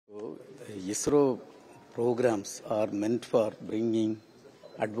ISRO programs are meant for bringing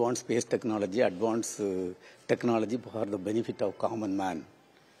advanced space technology, advanced technology for the benefit of common man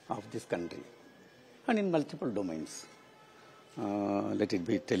of this country, and in multiple domains. Let it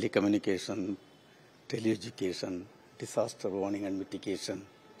be telecommunication, tele-education, disaster warning and mitigation,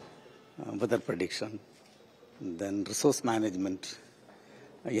 weather prediction, then resource management,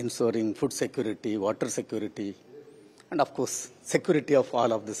 ensuring food security, water security, and of course, security of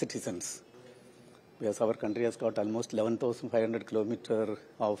all of the citizens. Because our country has got almost 11,500 kilometers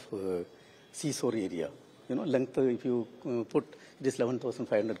of seashore area. You know, length, if you put, it is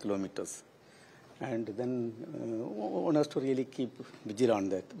 11,500 kilometers. And then one has to really keep vigilant on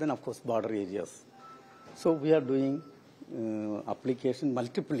that. Then, of course, border areas. So we are doing application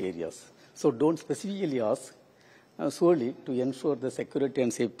multiple areas. So don't specifically ask, solely to ensure the security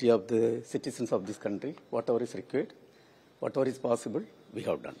and safety of the citizens of this country, whatever is required, whatever is possible, we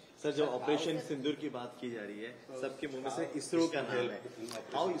have done. Sir जब operation सिंदूर की बात की जा रही है सबके मुंह में से इसरो का नाम है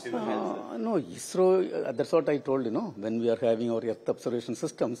how ISRO helps No, ISRO, that's what I told you, know, when we are having our Earth observation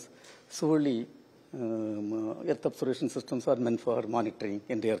systems, solely Earth observation systems are meant for monitoring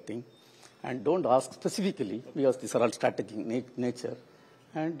and earthing. And don't ask specifically, because these are all strategic nature.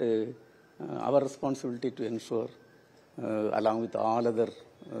 And our responsibility to ensure, along with all other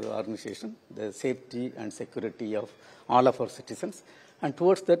organizations, the safety and security of all of our citizens. And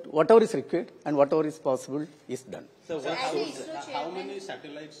towards that, whatever is required and whatever is possible is done. So how many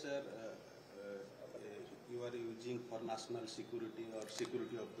satellites you are using for national security or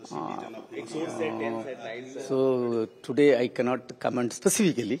security of the citizen of India? So today I cannot comment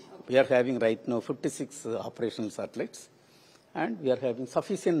specifically. We are having right now 56 operational satellites, and we are having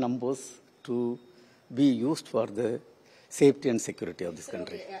sufficient numbers to be used for the safety and security of this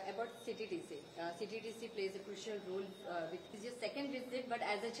country. Okay, about CTTC. CTTC plays a crucial role, which is your second visit, but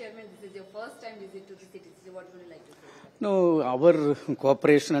as a chairman, this is your first time visit to the CTTC. What would you like to say? No, our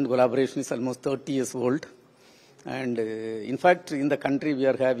cooperation and collaboration is almost 30 years old. And in fact, in the country, we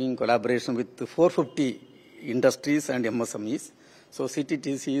are having collaboration with 450 industries and MSMEs. So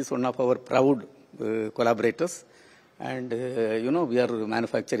CTTC is one of our proud collaborators. And, we are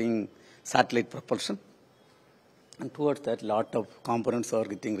manufacturing satellite propulsion. And towards that, lot of components are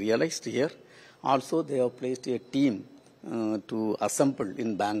getting realized here. Also, they have placed a team to assemble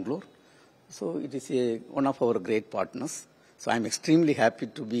in Bangalore. So it is one of our great partners. So I'm extremely happy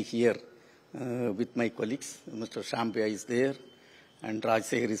to be here with my colleagues. Mr. Shampia is there, and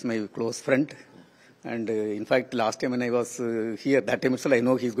Rajsekhar is my close friend. And in fact, last time when I was here, that time itself I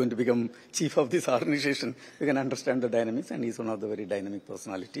know he's going to become chief of this organization. You can understand the dynamics, and he's one of the very dynamic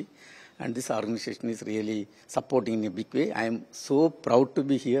personality. And this organization is really supporting in a big way. I am so proud to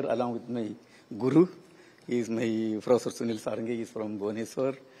be here along with my guru. He is my Professor Sunil Sarangi. He is from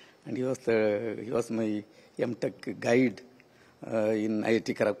Bhubaneswar, and he was my M.Tech guide in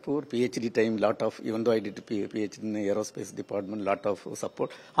IIT Kharagpur. PhD time, even though I did PhD in the aerospace department, lot of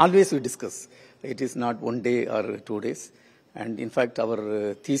support. Always we discuss. It is not one day or 2 days. And in fact,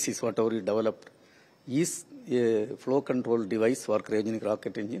 our thesis, whatever we developed, is a flow control device for cryogenic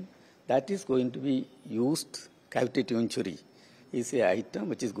rocket engine. That is going to be used, cavity venturi is an item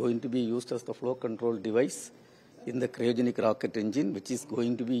which is going to be used as the flow control device in the cryogenic rocket engine, which is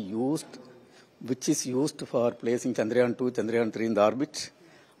going to be used, for placing Chandrayaan 2, Chandrayaan 3 in the orbit,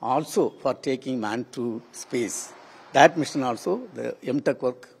 also for taking man to space. That mission also, the M.Tech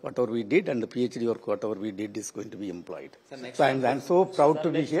work, whatever we did, and the PhD work, whatever we did, is going to be employed. So I'm so proud to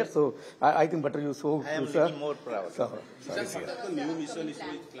be here. So I think better you so. I am little more proud.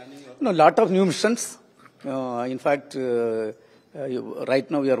 No, lot of new missions. In fact,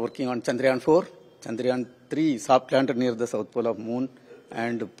 right now we are working on Chandrayaan 4. Chandrayaan 3 soft landed near the south pole of moon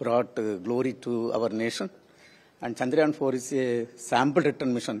and brought glory to our nation. And Chandrayaan 4 is a sample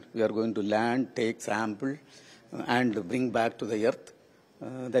return mission. We are going to land, take sample, and bring back to the earth.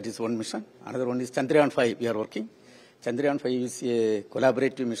 That is one mission. Another one is Chandrayaan 5 we are working. Chandrayaan 5 is a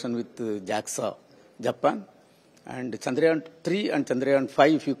collaborative mission with JAXA, Japan. And Chandrayaan 3 and Chandrayaan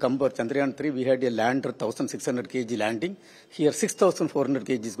 5, if you compare Chandrayaan 3, we had a lander 1,600 kg landing. Here 6,400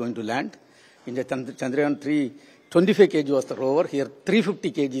 kg is going to land. In the Chandrayaan 3, 25 kg was the rover. Here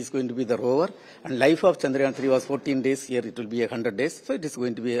 350 kg is going to be the rover. And life of Chandrayaan 3 was 14 days. Here it will be 100 days. So it is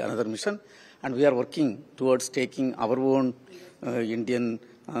going to be another mission. And we are working towards taking our own Indian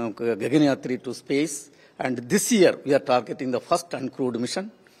Gaganyatri to space. And this year we are targeting the first uncrewed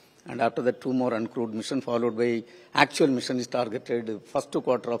mission. And after that, 2 more uncrewed missions, followed by actual mission is targeted first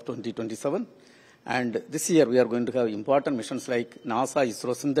quarter of 2027. And this year we are going to have important missions like NASA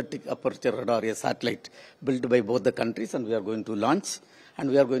ISRO synthetic aperture radar, a satellite built by both the countries, and we are going to launch. and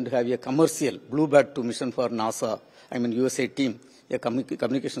we are going to have a commercial Bluebird 2 mission for NASA, USA team, a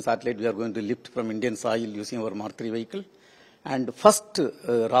communication satellite we are going to lift from Indian soil using our Mark 3 vehicle. And first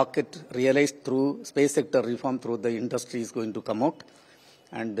rocket realized through space sector reform through the industry is going to come out.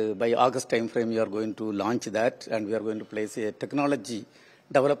 And by August time frame, we are going to launch that, and we are going to place a technology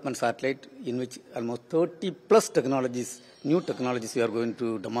development satellite in which almost 30 plus technologies, new technologies we are going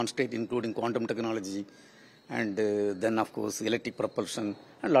to demonstrate, including quantum technology, and then of course electric propulsion,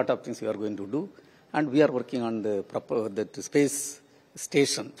 and a lot of things we are going to do. And we are working on the space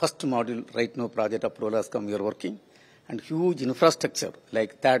station. First module right now project approval has come, we are working. And huge infrastructure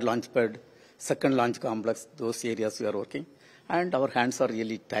like third launch pad, second launch complex, those areas we are working. And our hands are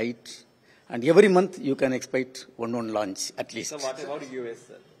really tight. And every month you can expect one launch at least. So what about EOS,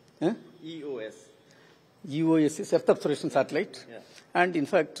 sir? Huh? EOS. EOS is Earth Observation Satellite. Yeah. And in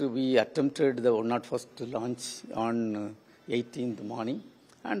fact, we attempted the 101st launch on 18th morning.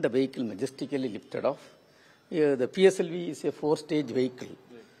 And the vehicle majestically lifted off. The PSLV is a 4-stage vehicle.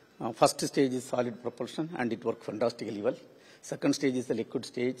 First stage is solid propulsion, and it worked fantastically well. Second stage is the liquid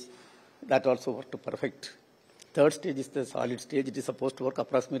stage. That also worked perfect. Third stage is the solid stage. It is supposed to work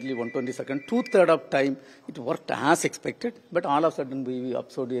approximately 120 seconds. 2/3 of time, it worked as expected. But all of a sudden, we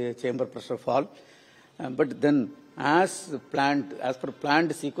observed a chamber pressure fall. But then, as per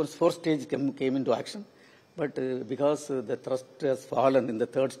planned sequence, 4th stage came into action. But because the thrust has fallen in the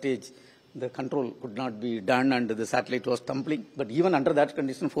 3rd stage, the control could not be done and the satellite was tumbling. But even under that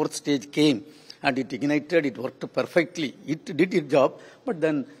condition, 4th stage came and it ignited, it worked perfectly. It did its job, but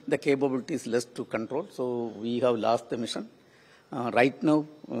then the capability is less to control. So we have lost the mission. Right now,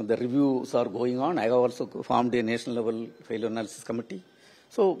 the reviews are going on. I have also formed a national level failure analysis committee.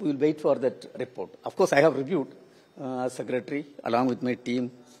 So we will wait for that report. Of course, I have reviewed as secretary along with my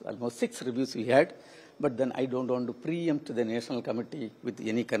team. Almost 6 reviews we had. But then I don't want to preempt the national committee with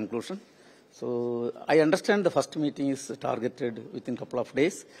any conclusion. So I understand the first meeting is targeted within a couple of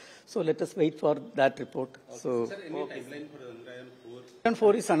days. So let us wait for that report. Okay. So, sir, any timeline for Chandrayaan 4? Chandrayaan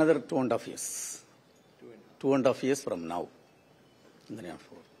 4 is another 2.5 years. 2.5 years from now. Chandrayaan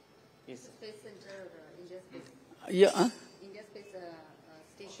 4. Yes. Space Center, India Space. Yeah. India Space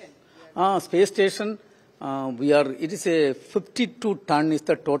Station. Space station. It is a 52 ton is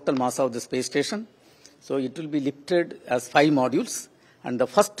the total mass of the space station. So it will be lifted as 5 modules. And the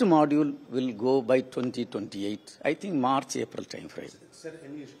first module will go by 2028. I think March, April time frame. Sir,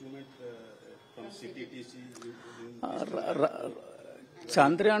 any instrument from CTTC?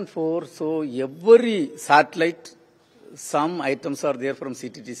 Chandrayaan 4, so every satellite, some items are there from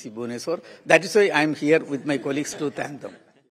CTTC Bhubaneswar. That is why I am here with my colleagues to thank them.